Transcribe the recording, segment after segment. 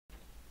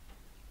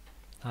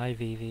Hi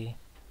Vivi,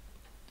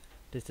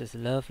 this is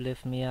Love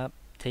Lift Me Up,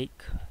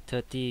 take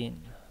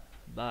 13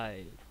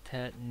 by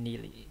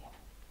Neeley.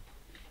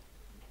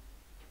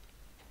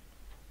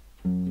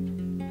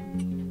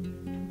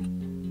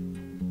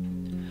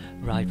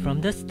 Right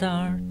from the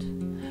start,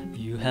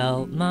 you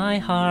held my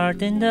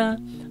heart in the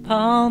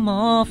palm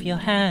of your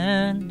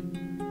hand.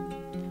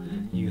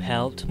 You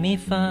helped me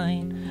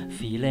find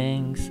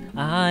feelings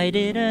I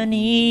didn't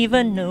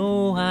even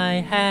know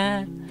I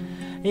had.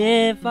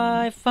 If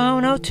I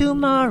found out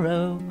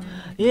tomorrow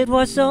it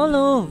was all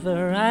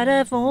over, I'd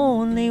have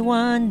only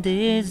one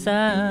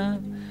desire.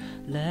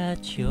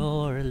 Let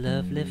your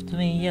love lift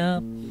me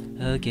up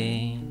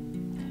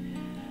again.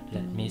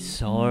 Let me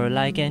soar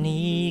like an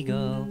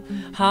eagle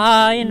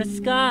high in the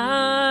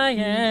sky,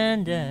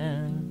 and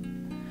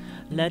then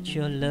let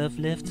your love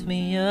lift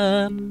me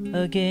up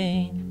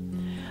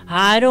again.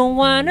 I don't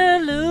wanna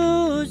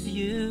lose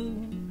you,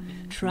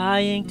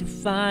 trying to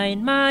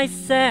find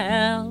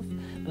myself,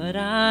 but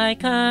I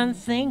can't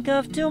think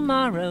of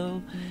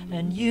tomorrow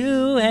and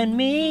you and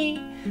me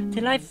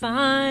till I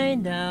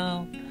find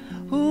out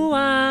who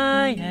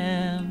I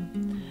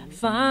am,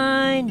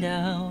 find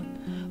out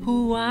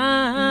who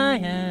I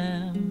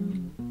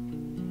am.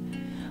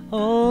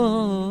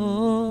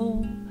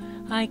 Oh,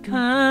 I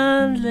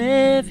can't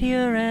live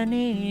here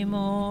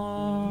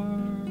anymore.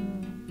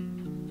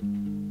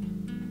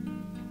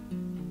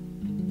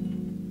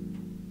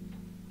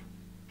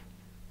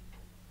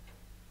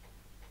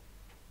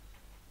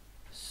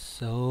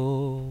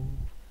 So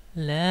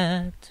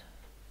let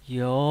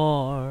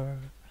your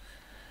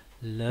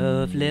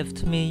love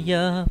lift me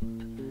up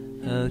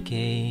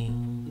again.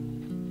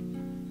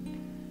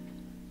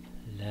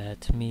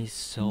 Let me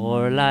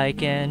soar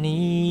like an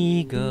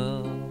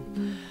eagle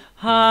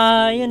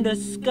high in the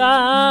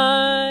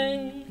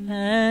sky,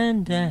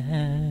 and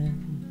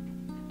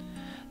then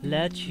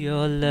let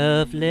your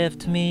love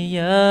lift me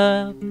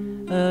up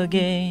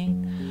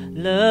again.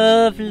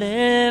 Love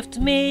lift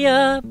me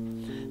up,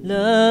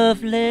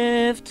 love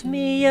lift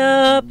me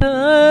up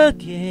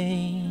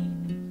again.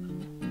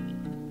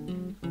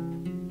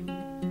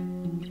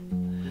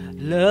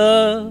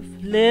 Love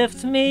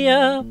lift me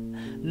up,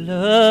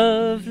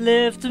 love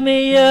lift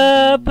me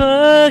up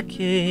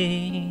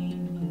again.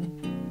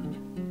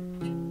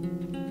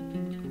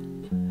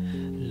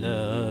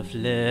 Love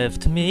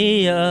lift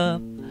me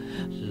up,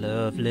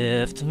 love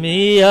lift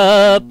me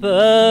up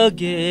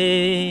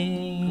again.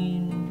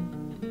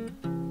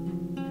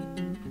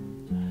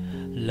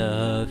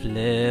 Love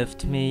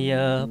lift me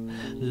up,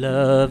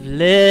 love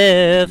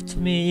lift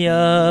me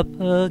up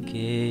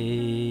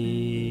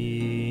again.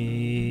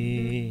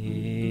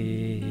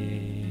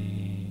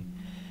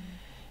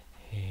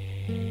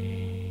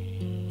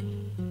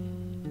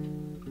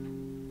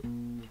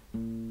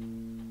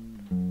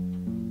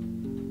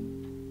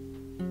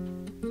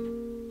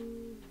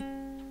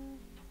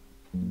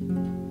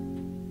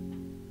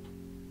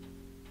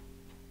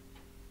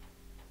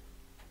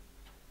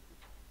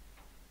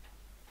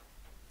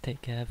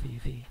 Take care,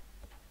 Vivi.